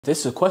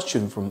This is a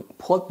question from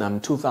Putnam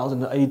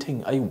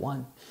 2018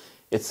 A+1.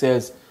 It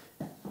says,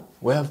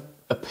 we have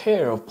a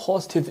pair of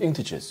positive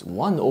integers,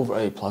 1 over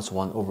a plus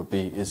 1 over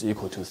b is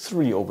equal to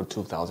 3 over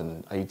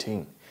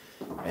 2018.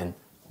 And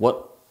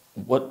what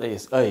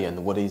is a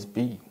and what is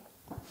b?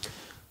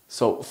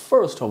 So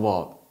first of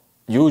all,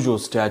 usual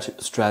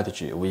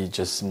strategy, we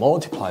just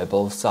multiply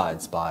both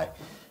sides by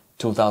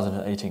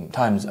 2018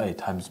 times a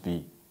times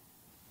b.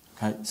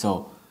 Okay,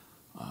 so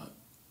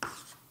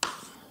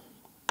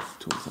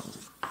 2000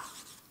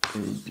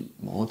 AB,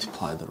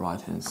 multiply the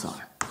right hand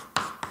side,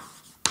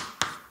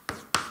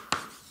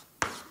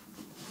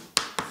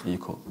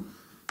 equal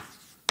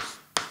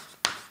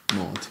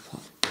multiply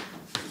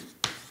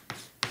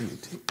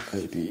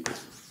AB.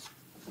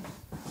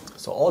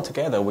 So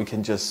altogether we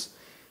can just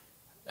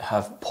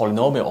have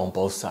polynomial on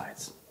both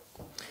sides.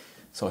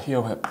 So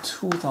here we have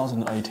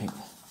 2018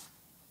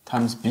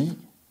 times b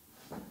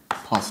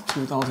plus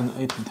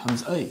 2018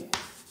 times a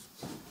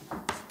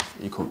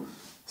equal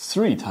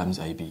 3 times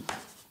ab.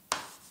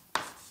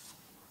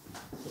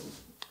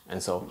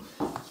 And so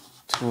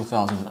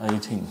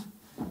 2018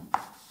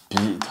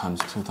 b times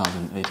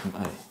 2018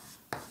 a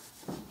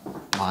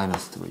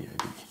minus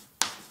 3ab,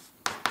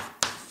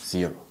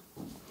 0.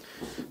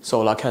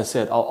 So like I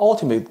said, our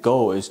ultimate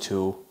goal is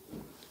to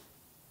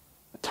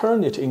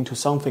turn it into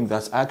something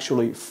that's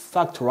actually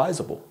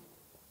factorizable.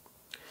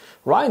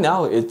 Right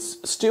now, it's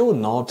still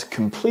not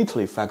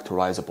completely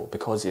factorizable,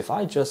 because if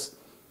I just,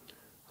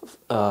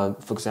 for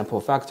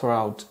example, factor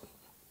out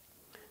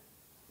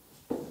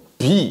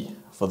b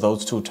for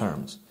those two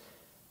terms,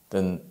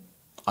 then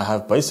I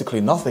have basically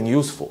nothing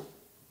useful,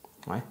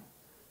 right?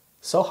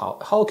 So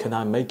how can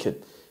I make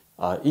it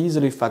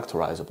easily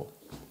factorizable?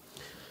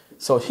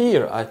 So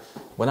here,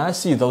 when I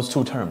see those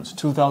two terms,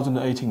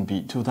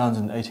 2018b,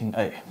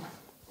 2018a,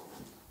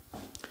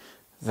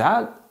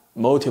 that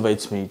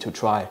motivates me to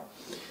try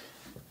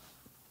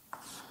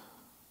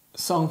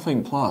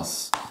something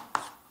plus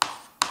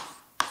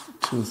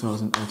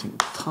 2018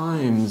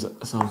 times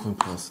something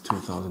plus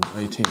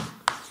 2018.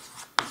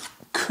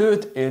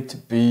 Could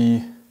it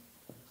be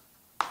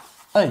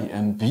a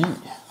and b?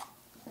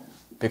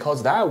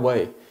 Because that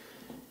way,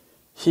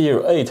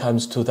 here a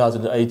times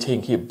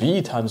 2018, here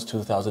b times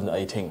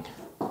 2018,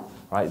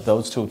 right?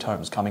 Those two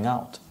terms coming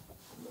out.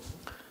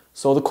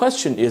 So the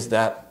question is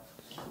that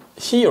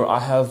here I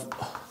have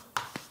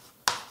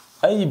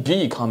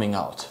ab coming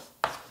out.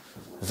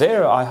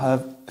 There I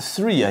have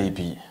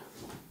 3ab,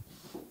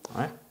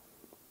 right?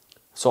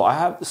 So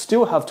I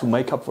still have to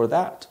make up for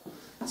that.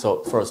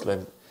 So first,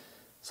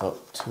 so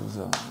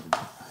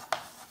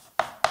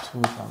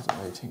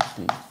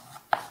 2018b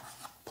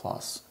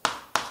plus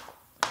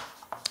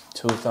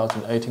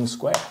 2018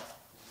 squared.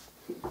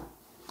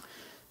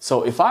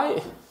 So if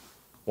I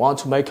want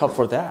to make up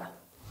for that,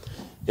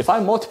 if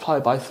I multiply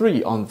by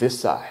 3 on this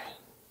side,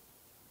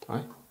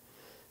 right,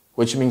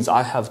 which means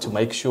I have to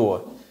make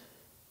sure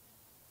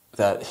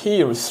that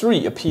here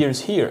 3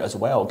 appears here as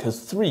well, because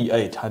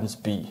 3a times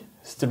b,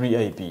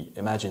 3ab,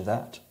 imagine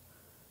that.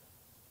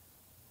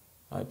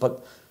 Right,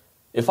 but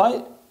if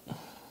I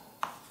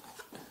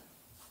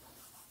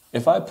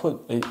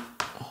put a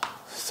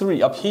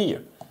 3 up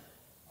here,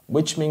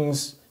 which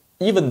means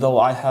even though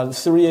I have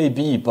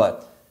 3ab,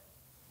 but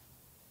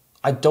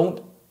I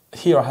don't,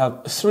 here I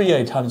have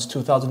 3a times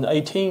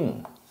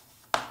 2018.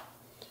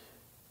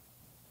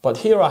 But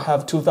here I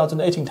have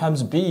 2018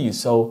 times b,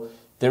 so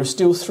there's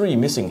still 3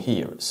 missing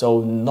here.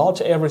 So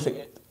not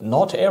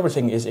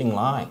everything is in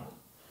line,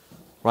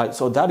 right?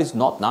 So that is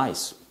not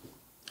nice.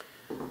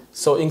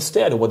 So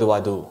instead, what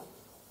do?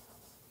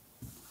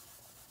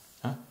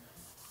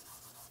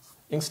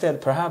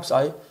 Instead, perhaps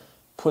I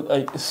put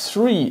a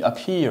 3 up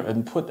here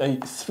and put a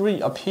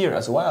 3 up here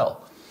as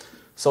well.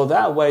 So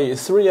that way,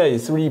 3a,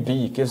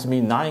 3b gives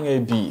me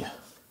 9ab.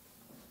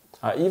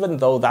 Even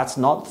though that's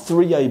not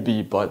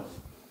 3ab, but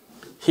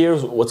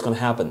here's what's going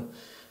to happen.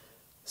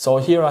 So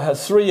here I have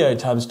 3a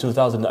times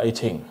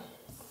 2018.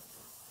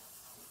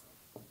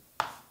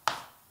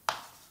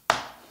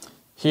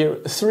 Here,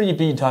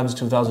 3b times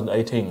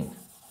 2018.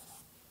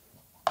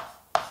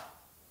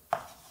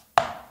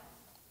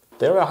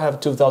 There I have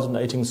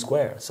 2018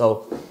 squared.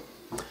 So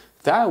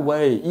that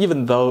way,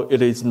 even though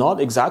it is not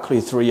exactly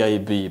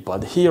 3ab,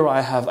 but here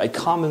I have a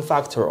common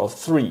factor of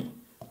 3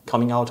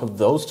 coming out of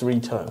those 3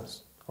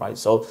 terms, right?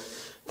 So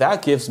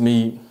that gives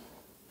me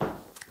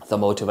the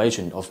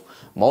motivation of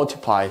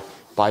multiply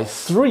by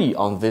 3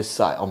 on this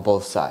side, on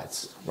both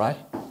sides, right?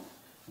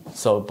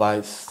 So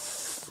by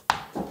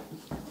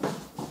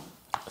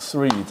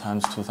 3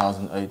 times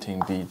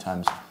 2018b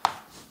times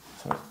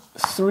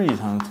 3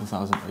 times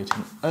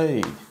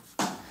 2018a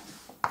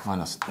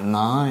minus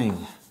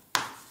 9,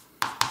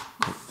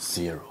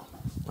 0,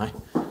 right?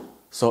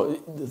 So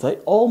they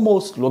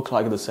almost look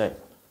like the same,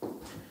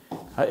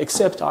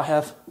 except I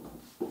have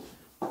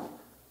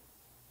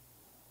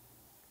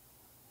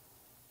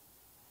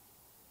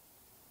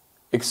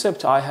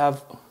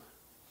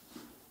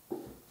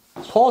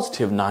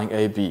positive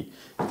 9ab.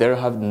 There I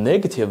have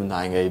negative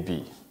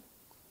 9ab.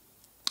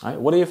 Right?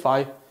 What if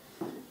I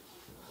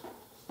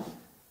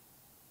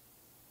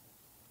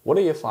What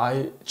if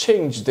I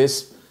change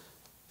this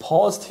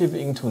positive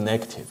into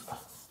negative?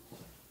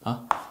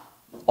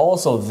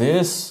 Also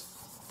this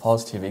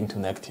positive into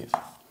negative.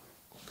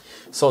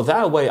 So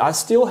that way I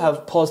still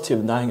have positive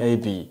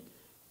 9ab.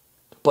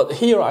 But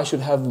here I should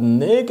have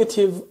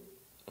negative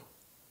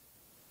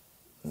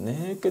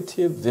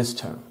this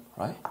term,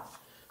 right?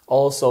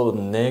 Also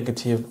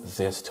negative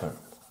this term.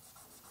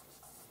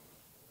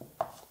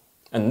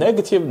 And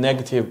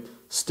negative,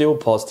 still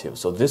positive.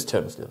 So this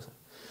term is still the same.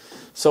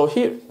 So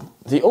here,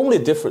 the only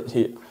difference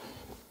here,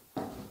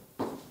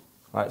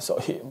 right? So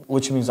here,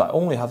 which means I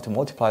only have to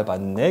multiply by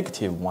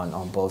 -1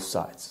 on both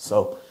sides.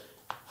 So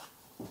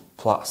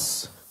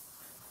plus,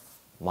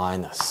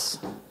 minus.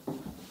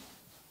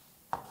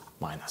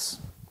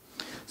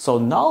 So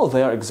now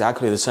they are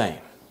exactly the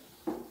same.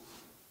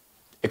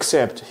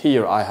 Except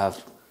here I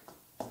have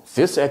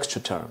this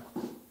extra term.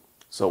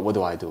 So what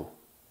do?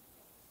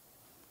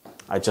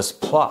 I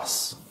just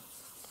plus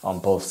on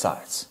both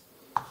sides.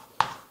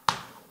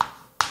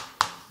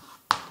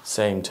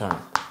 Same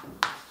term.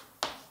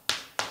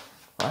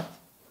 Right?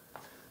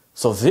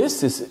 So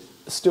this is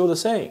still the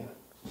same.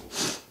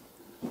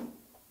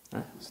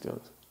 Right?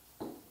 Still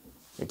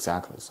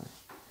exactly the same.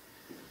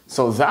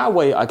 So that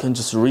way I can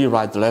just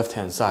rewrite the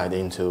left-hand side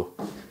into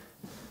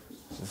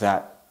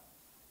that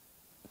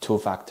two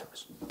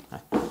factors.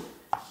 Right?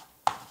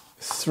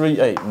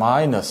 3a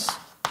minus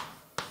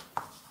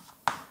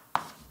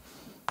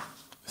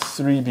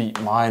 3b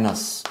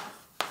minus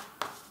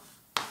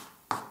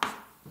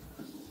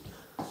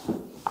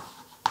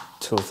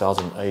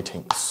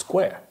 2018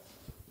 square.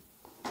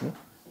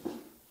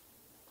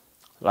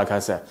 Like I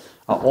said,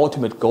 our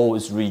ultimate goal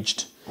is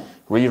reached.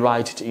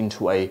 Rewrite it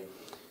into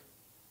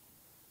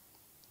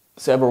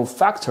several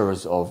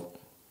factors of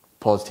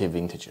positive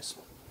integers.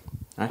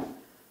 Right?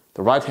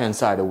 The right-hand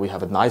side, we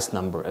have a nice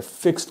number, a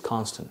fixed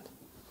constant.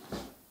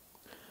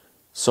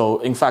 So,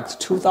 in fact,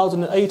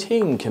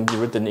 2018 can be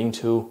written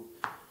into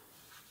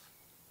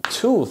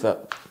 2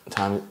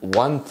 times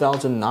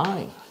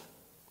 1009.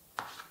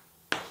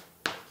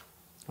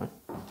 Right?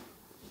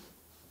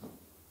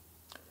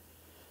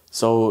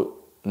 So,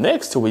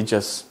 next we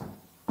just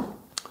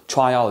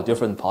try out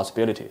different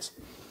possibilities.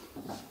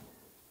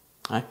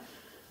 Right?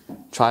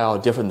 Try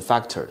out different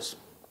factors.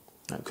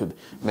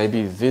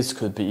 Maybe this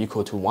could be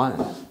equal to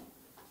 1,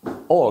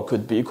 or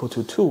could be equal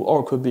to 2,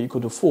 or could be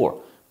equal to 4,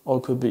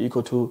 or could be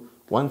equal to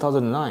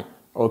 1009,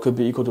 or could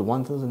be equal to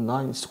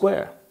 1009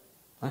 square.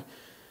 Right?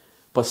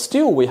 But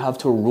still we have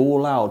to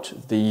rule out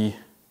the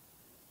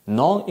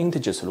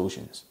non-integer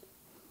solutions,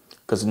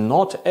 because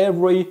not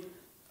every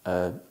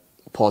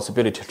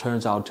possibility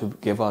turns out to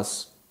give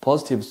us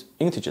positive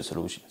integer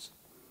solutions.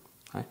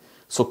 Right?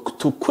 So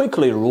to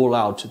quickly rule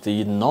out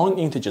the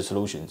non-integer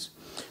solutions,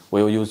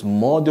 we will use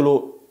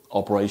modulo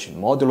operation,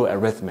 modulo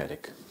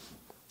arithmetic,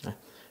 right?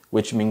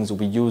 Which means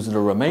we use the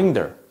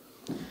remainder.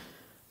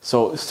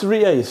 So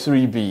 3a,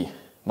 3b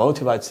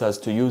motivates us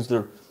to use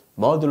the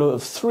modulo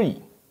of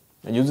 3,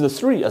 and use the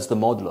 3 as the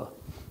modulo,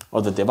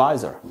 or the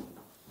divisor.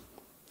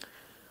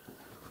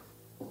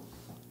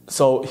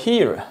 So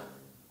here,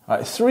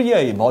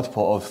 3a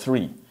multiple of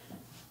 3.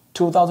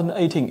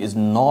 2018 is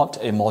not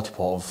a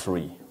multiple of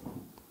 3.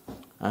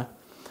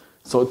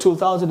 So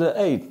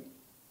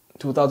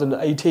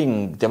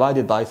 2018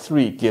 divided by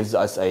 3 gives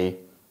us a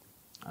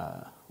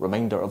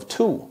remainder of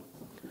 2.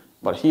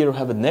 But here we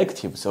have a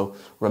negative, so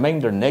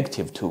remainder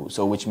 -2,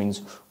 so which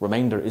means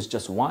remainder is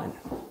just 1.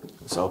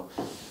 So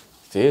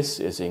this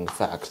is in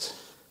fact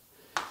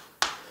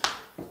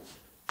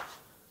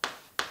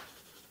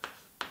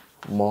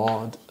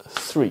mod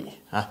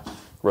 3.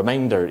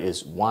 Remainder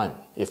is 1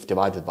 if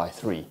divided by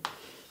 3.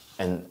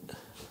 And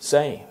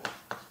same,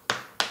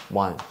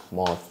 1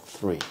 mod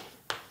 3.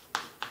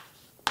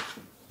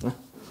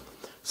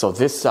 So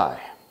this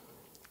side,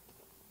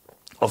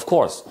 of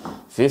course,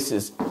 this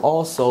is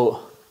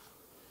also,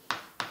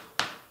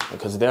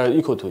 because they are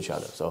equal to each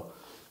other, so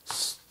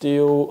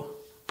still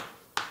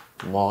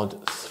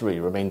mod 3,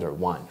 remainder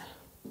 1.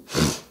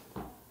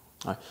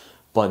 Right.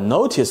 But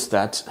notice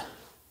that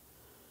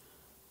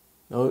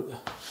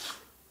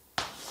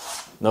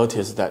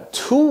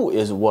 2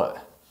 is what?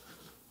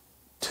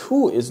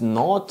 2 is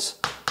not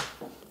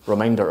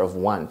remainder of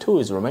 1. 2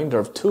 is remainder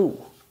of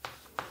 2.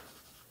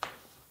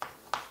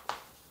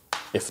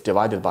 If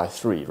divided by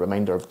 3,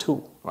 remainder of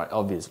 2, right,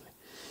 obviously.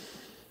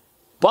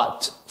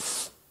 But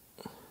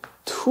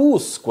 2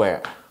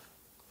 square,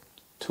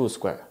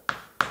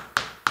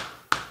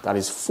 that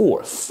is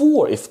 4.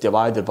 4 if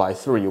divided by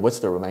 3, what's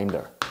the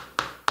remainder?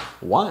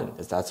 1,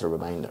 that's the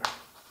remainder.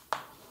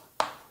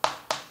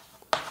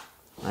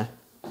 Right?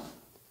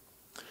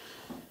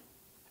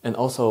 And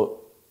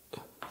also,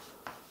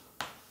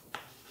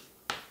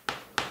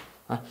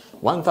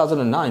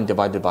 1009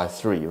 divided by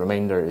 3,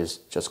 remainder is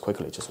just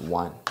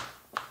 1.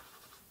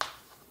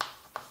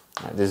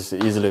 Right, this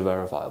is easily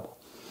verifiable.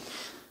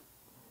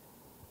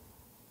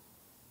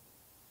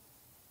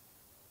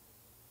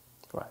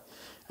 Right.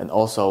 And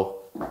also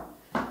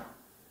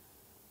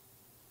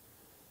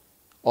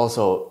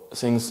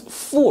since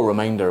 4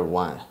 remainder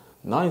 1,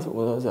 9th,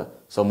 what was that?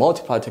 So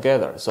multiply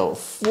together. So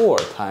 4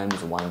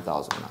 times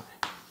 1009.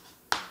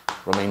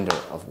 Remainder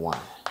of 1.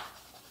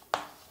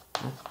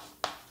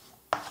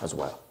 As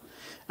well.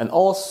 And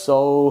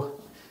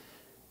also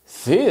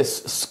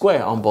this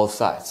square on both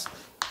sides.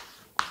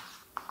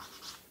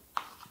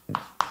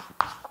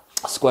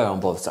 Square on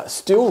both sides.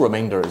 Still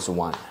remainder is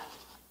 1.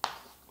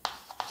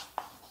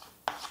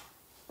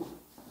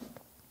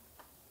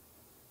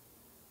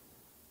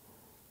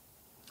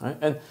 Right?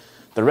 And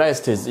the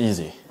rest is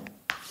easy.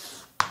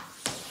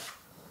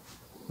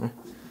 Right?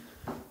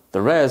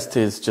 The rest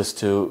is just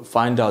to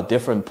find out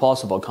different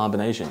possible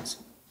combinations.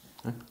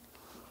 Right?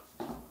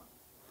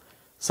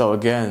 So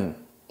again,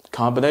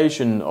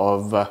 combination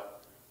of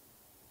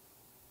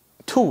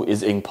 2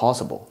 is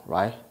impossible,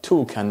 right?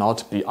 2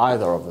 cannot be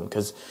either of them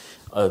because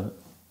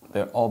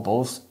they're all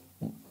both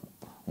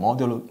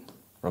modulo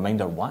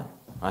remainder 1,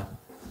 right?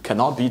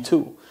 Cannot be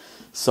 2.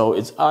 So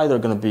it's either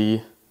going to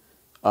be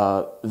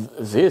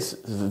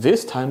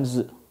this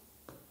times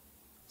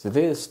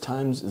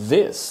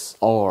this,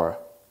 or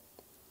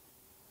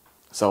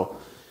so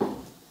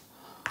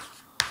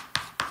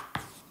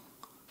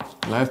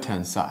left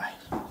hand side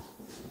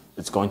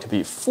it's going to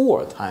be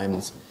 4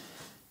 times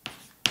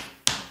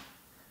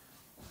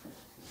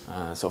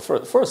so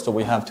first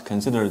we have to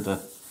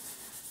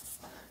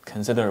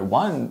consider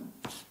 1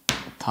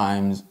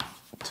 times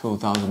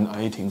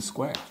 2018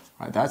 squared,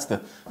 right? That's the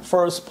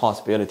first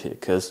possibility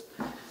because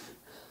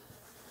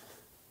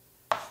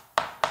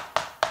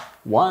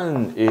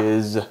 1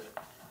 is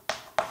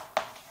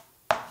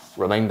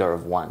remainder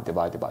of 1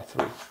 divided by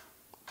 3.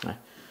 Right?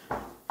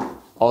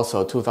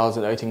 Also,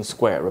 2018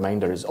 squared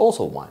remainder is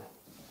also 1.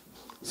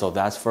 So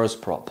that's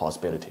first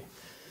possibility.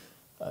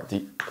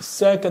 The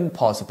second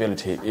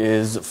possibility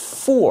is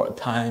 4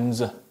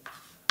 times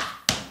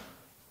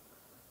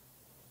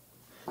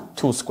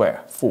 2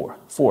 squared.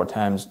 4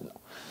 times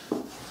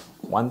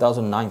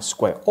 1009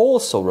 squared,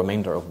 also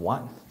remainder of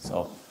 1.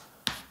 So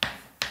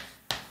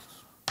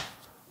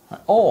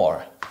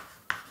or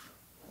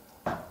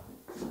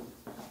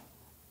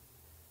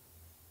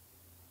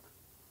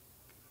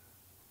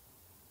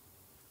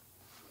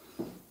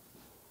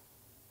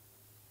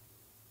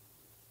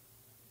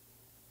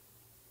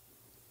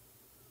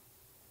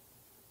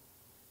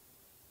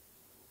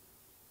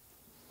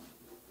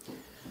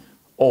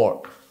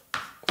or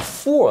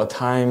 4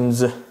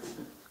 times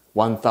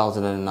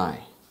 1009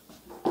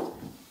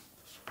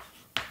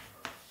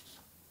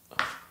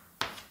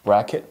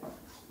 bracket,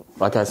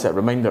 like I said,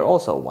 remainder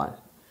also 1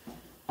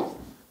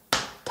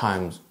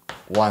 times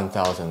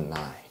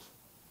 1009.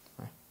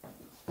 Right?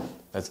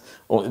 That's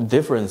well,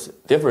 difference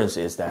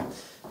is that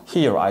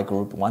here I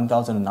group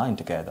 1009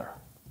 together.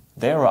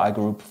 There I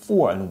group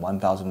 4 and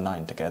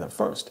 1009 together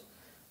first.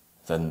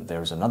 Then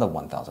there's another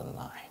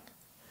 1009.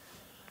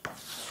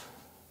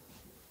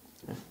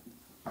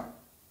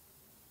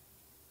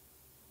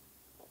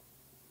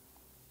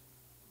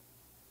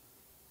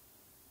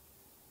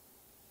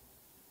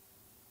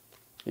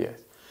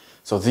 Yes.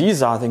 So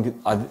these are,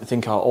 I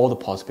think are all the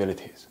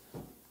possibilities.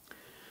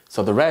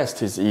 So the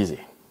rest is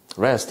easy.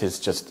 Rest is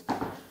just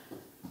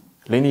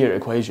linear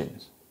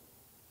equations.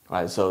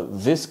 Right? So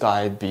this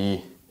guy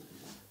be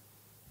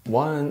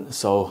 1,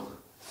 so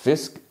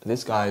this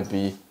guy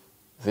be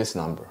this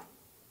number.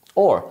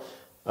 Or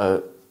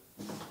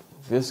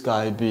this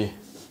guy be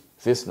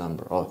this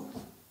number, or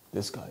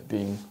this guy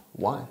being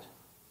 1.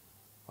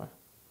 Right?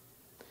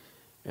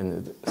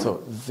 And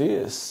so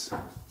this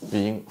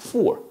being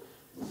 4.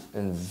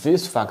 And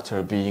this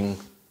factor being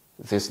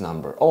this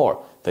number,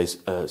 or they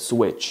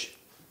switch,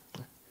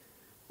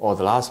 or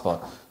the last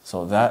part.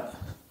 So that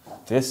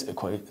this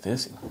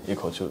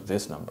equal to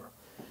this number,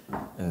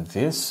 and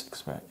this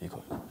expression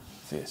equal to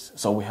this.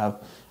 So we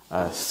have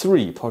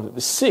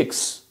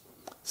 6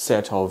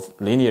 set of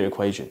linear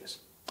equations,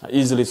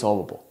 easily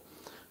solvable.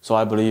 So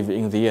I believe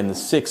in the end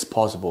 6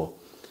 possible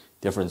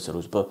different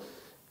solutions. But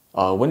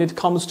when it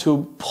comes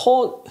to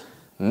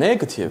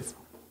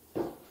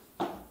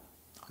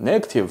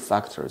negative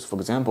factors, for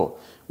example,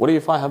 what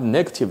if I have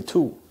negative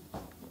 2?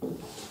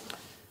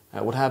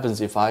 What happens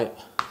if I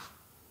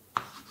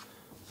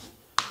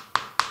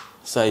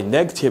say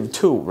negative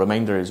 2,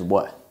 remainder is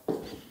what?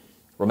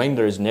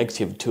 Remainder is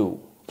negative 2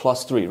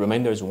 plus 3,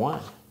 remainder is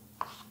 1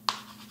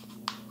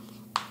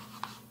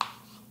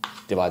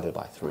 divided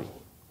by 3.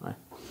 Right?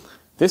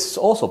 This is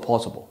also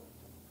possible.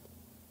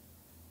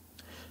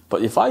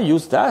 But if I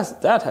use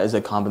that as a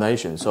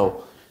combination,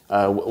 so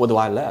what do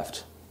I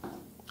left?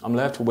 I'm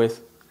left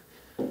with,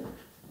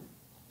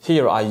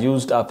 here I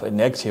used up a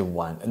negative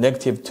 1, a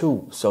negative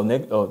 2,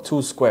 so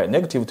 2 squared,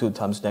 negative 2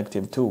 times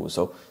negative 2,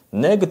 so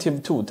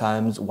negative 2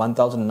 times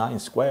 1009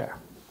 squared.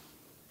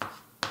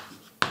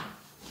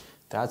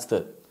 That's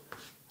the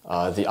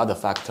other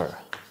factor.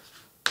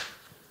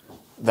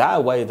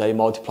 That way they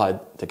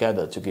multiplied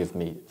together to give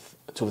me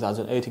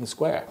 2018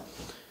 squared.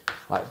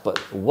 Right? But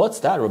what's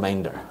that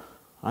remainder?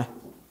 Right?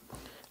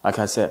 Like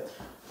I said,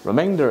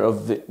 remainder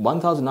of the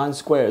 1009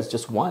 squared is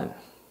just 1.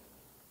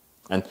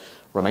 And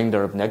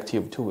remainder of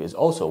 -2 is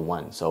also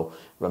 1. So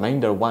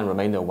remainder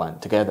 1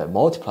 together,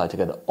 multiply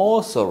together,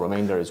 also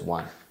remainder is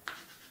 1.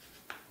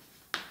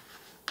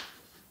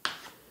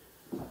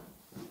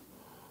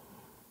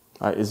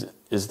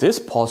 Is this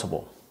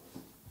possible?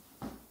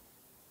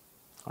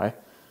 Right?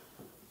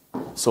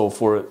 So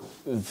for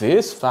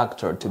this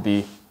factor to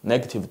be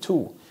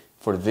 -2,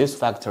 for this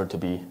factor to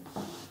be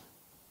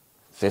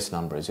this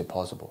number, is it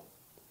possible?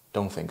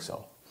 Don't think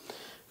so.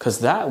 Because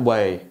that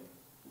way,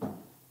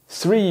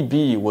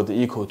 3b would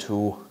equal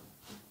to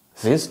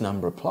this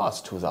number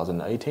plus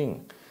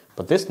 2018.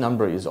 But this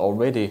number is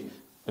already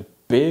a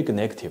big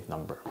negative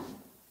number.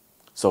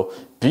 So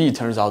b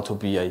turns out to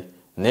be a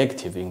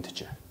negative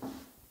integer.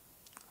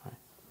 Right?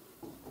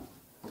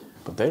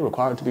 But they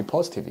require to be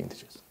positive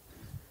integers.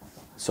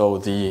 So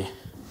the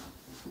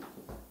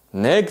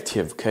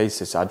negative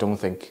cases I don't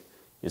think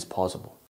is possible.